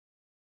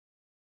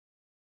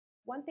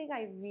One thing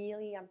I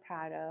really am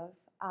proud of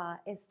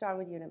is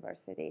Starwood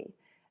University.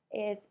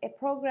 It's a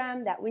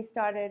program that we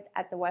started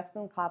at the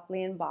Weston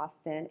Copley in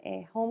Boston,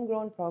 a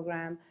homegrown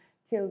program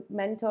to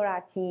mentor our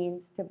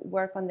teams, to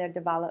work on their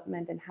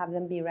development and have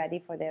them be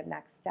ready for their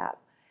next step.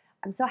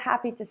 I'm so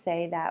happy to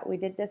say that we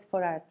did this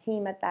for our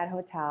team at that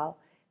hotel,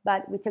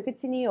 but we took it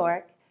to New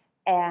York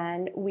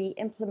and we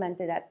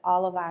implemented at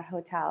all of our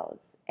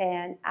hotels.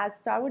 And as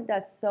Starwood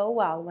does so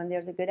well when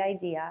there's a good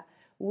idea,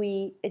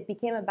 it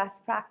became a best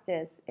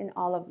practice in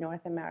all of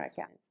North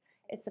America.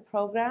 It's a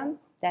program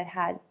that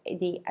had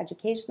the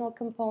educational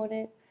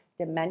component,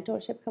 the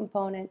mentorship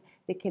component,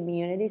 the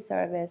community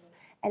service,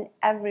 and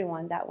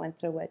everyone that went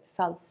through it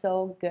felt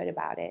so good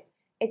about it.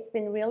 It's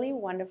been really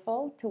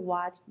wonderful to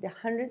watch the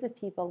hundreds of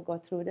people go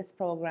through this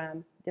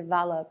program,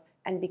 develop,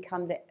 and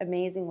become the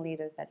amazing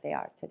leaders that they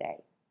are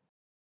today.